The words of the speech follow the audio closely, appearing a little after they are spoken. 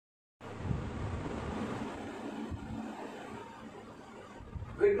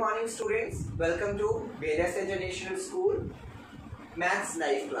Good morning students, welcome to Vedas International School Maths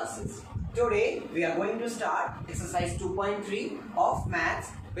Live classes. Today we are going to start exercise 2.3 of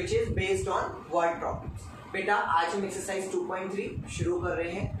Maths which is based on word problems. बेटा आज हम exercise 2.3 शुरू कर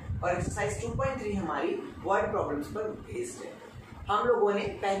रहे हैं और exercise 2.3 हमारी word problems पर based है. हम लोगों ने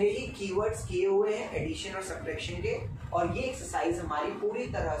पहले ही keywords किए हुए हैं addition और subtraction के और ये exercise हमारी पूरी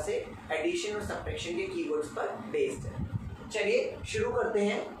तरह से addition और subtraction के keywords पर based है. चलिए शुरू करते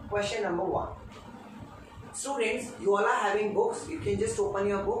हैं. Question number 1. Students, you all are having books. You can just open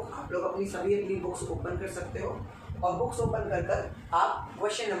your book. आप लोग अपनी बुक्स ओपन कर सकते हो और बुक्स ओपन कर आप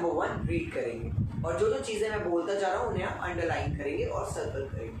क्वेश्चन नंबर 1 रीड करेंगे और जो चीजें मैं बोलता जा रहा हूं उन्हें आप अंडरलाइन करेंगे और सर्कल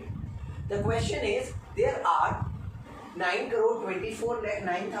करेंगे. The question is there are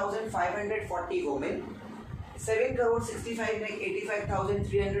 9,24,09,540 women,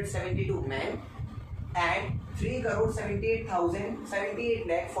 7,65,85,372 men and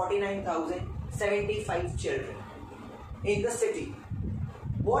 3,78,49,075 children in the city.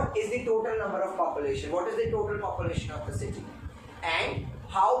 What is the total number of population? What is the total population of the city? And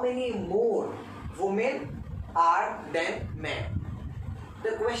how many more women are than men?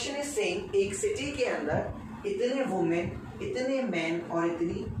 The question is saying एक city के अंदर इतने women, इतने men और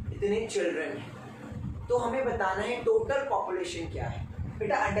इतने children हैं. तो हमें बताना है total population क्या है.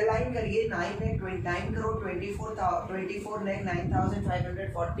 बेटा अंडरलाइन करिए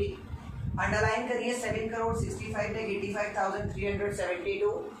 9,24,09,540. अंडरलाइन करिए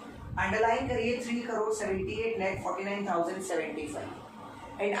 7,65,85,372. अंडरलाइन करिए 3,78,49,075.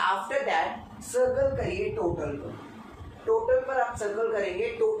 एंड आफ्टर दैट सर्कल करिए टोटल पर. टोटल पर आप सर्कल करेंगे.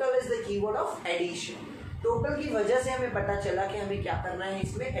 Total is the keyword of addition. Total की वजह से हमें पता चला कि हमें क्या करना है,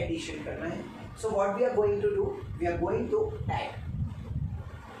 इसमें एडिशन करना है. So what we are going to do, we are going to add.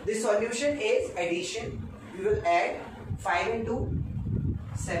 The solution is addition. We will add 5 into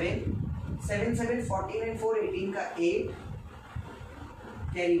 7, 7 7 14 and 4 18 का 8,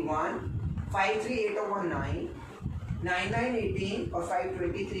 carry 1, 5 3 8 और 1 9, 9 9 18 और 5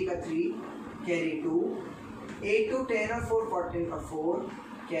 23 का 3, carry 2, 8 2 10 और 4 14 का 4,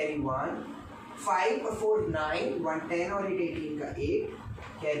 carry 1, 5 और 4 9, 1 10 और 8 18 का 8,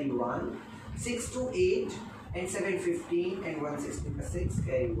 carry 1, 6 2 8 and 7 15 and 1 16 का 6,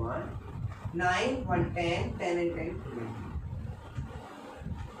 carry 1, 9 1 10 10 and 10 20.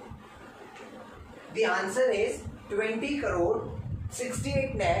 The answer is 20 crore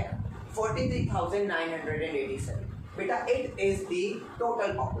 68 lakh 43,987. Beta, it is the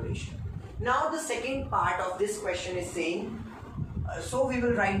total population. Now the second part of this question is saying, so we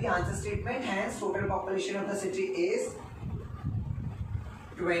will write the answer statement. Hence total population of the city is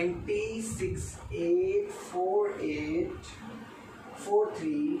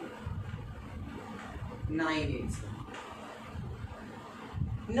 26,848,43,987.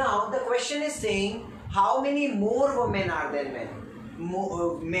 Now the question is saying how many more women are than men.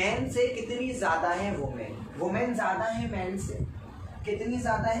 Men से कितनी ज्यादा है women. Women ज्यादा है men से. कितनी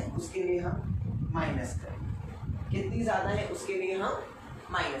ज्यादा है उसके लिए हम माइनस करें. कितनी ज्यादा है उसके लिए हम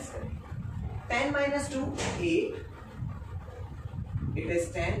माइनस करें. 10 minus 2 8. It is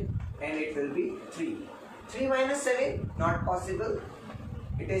 10 and it will be 3. 3 minus 7 not possible.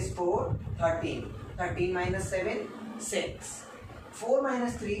 It is 4 13. 13 minus 7 6. 4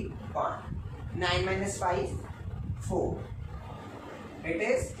 minus 3 1. 9 minus 5 4. It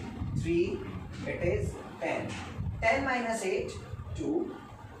is 3. It is 10. 10 minus 8 2.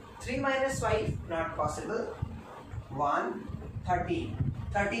 3 minus 5 not possible. 1 13.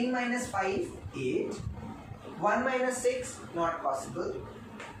 13 minus 5 8. 1 minus 6 not possible.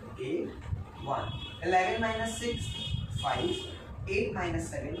 8 1. 11 minus 6 5. 8 minus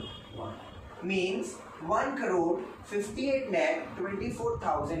 7 1. Means 1 crore 58 lakh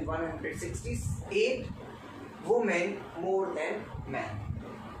 24,168 women more than men.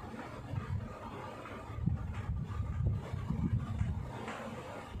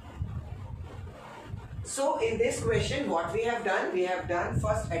 So in this question what we have done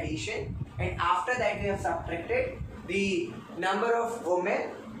first addition. And after that we have subtracted the number of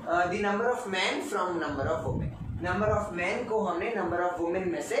women, the number of men from number of women. Number of men को हमने number of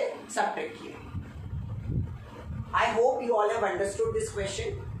women में से subtract किया. I hope you all have understood this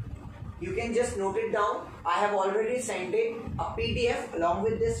question. You can just note it down. I have already sent it a PDF along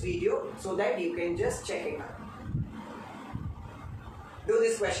with this video so that you can just check it out. Do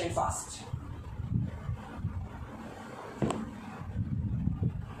this question fast.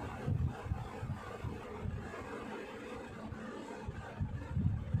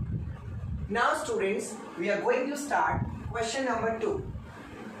 Now students, we are going to start question number 2.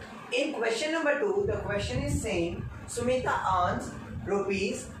 In question number 2, the question is saying Sumita earns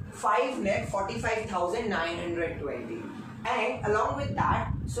rupees 5,45,920. And along with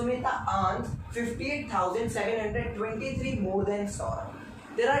that, Sumita earns 58,723 more than Saurabh.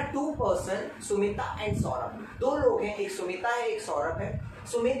 There are two persons, Sumita and Saurabh. दो लोग हैं, एक सुमिता है, एक सौरभ है.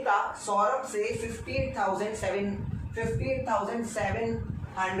 सुमिता सौरभ से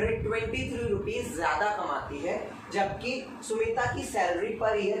 58,723 rupees ज्यादा कमाती है, जबकि सुमिता की सैलरी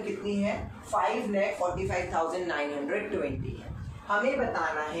पर ईयर कितनी है? 5,45,920 है. हमें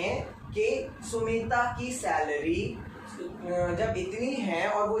बताना है कि सुमिता की सैलरी जब इतनी है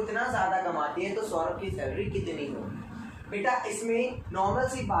और वो इतना ज्यादा कमाती है तो सौरभ की सैलरी कितनी होगी. बेटा इसमें नॉर्मल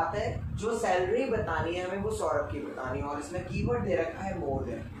सी बात है, जो सैलरी बतानी है हमें वो सौरभ की बतानी है और इसमें कीवर्ड दे रखा है मोर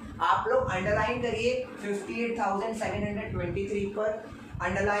देन. आप लोग अंडरलाइन करिए 58,723 पर,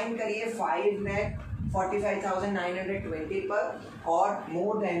 अंडरलाइन करिए 5,45,920 पर और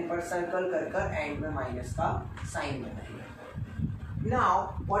मोर देन पर सर्कल कर एंड में माइनस का साइन बनाइए. Now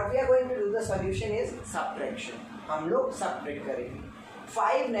what we are going to do, the solution is subtraction. हम लोग सब्ट्रैक्ट करेंगे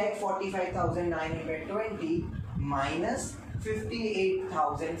 5,45,920 minus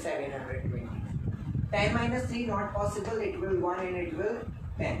 58,720. 10 minus 3 not possible, it will 1 and it will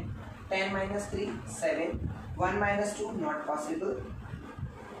 10. 10 minus 3 7. 1 minus 2 not possible.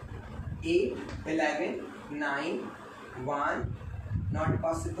 8 11 9 1 not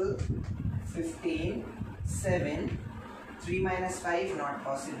possible. 15 7. 3 minus 5 not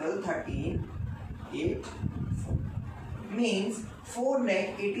possible. 13 8 4. Means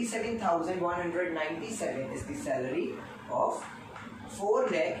 4,87,197 is the salary of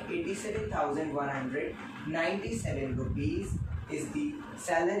 4,87,197 rupees is the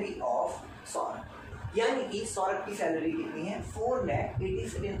salary of Saurabh. यानी कि सौरभ की salary कितनी है?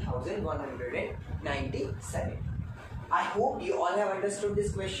 4,87,197. I hope you all have understood this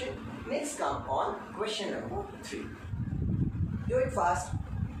question. Next come on question number 3. Do it fast.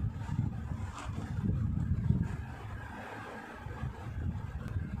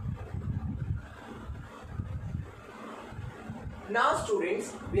 Now students,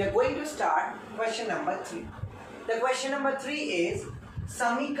 we are going to start question number 3. The question number 3 is,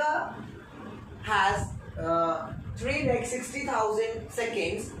 Samika has 3,60,000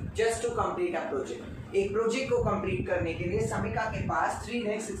 seconds just to complete a project. एक project को complete करने के लिए समिका के पास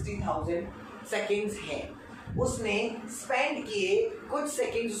 3,60,000 seconds हैं. उसने spend किए कुछ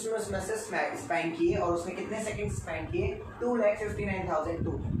सेकेंड्स, उसमें से स्पेंड किए और उसने कितने सेकेंड्स स्पेंड किए?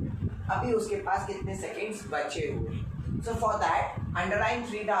 2,59,200. अभी उसके पास कितने सेकेंड्स बचे हुए? So for that, underline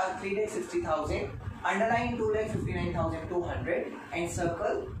 3,60,000, underline 2,59,200 and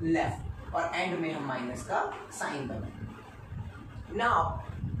circle left और end में हम माइनस का साइन बनाएंगे. Now,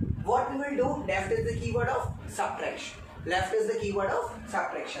 what we will do? Left is the keyword of subtraction. Left is the keyword of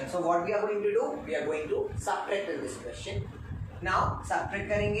subtraction. So what we are going to do? We are going to subtract in this question. Now subtract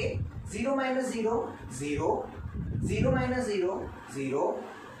करेंगे. 0 minus 0 0, 0 minus 0 0,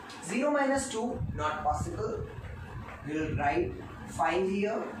 0 minus 2 not possible. We will write 5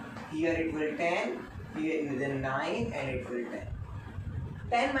 here, here it will 10, here then 9 and it will 10.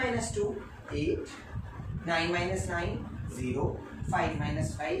 10 minus 2 8, 9 minus 9 0, 5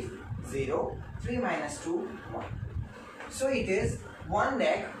 minus 5 0, 3 minus 2 1. So it is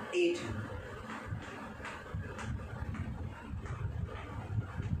 1,08,000.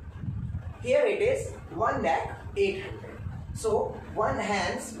 Here it is 1,08,000. So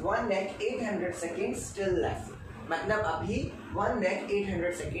 1,08,000 seconds still left. मतलब अभी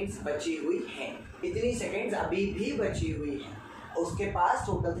 1,08,000 seconds बची हुई हैं. इतनी seconds अभी भी बची हुई हैं. उसके पास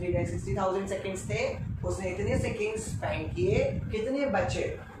टोटल 3,60,000 सेकेंड्स थे. उसने इतने सेकेंड्स स्पेंड किए, कितने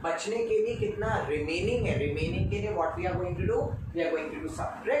बचे? बचने के लिए कितना रिमेनिंग है? रिमेनिंग के लिए what we are going to do? We are going to do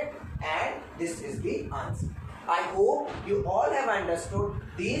subtract and this is the answer. I hope you all have understood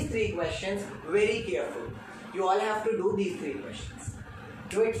these 3 questions very carefully. You all have to do these 3 questions.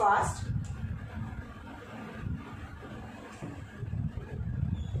 Do it fast.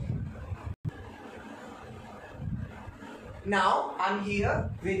 Now I'm here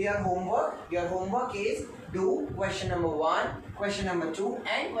with your homework. Your homework is do question number 1, question number 2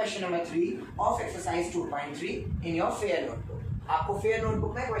 and question number 3 of exercise 2.3 in your fair notebook. आपको fair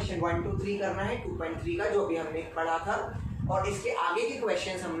notebook में question 1 2 3 करना है 2.3 का, जो भी हमने पढ़ा था, और इसके आगे के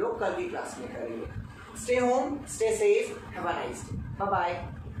क्वेश्चंस हम लोग कल की क्लास में करेंगे. Stay home, stay safe, have a nice day. Bye bye.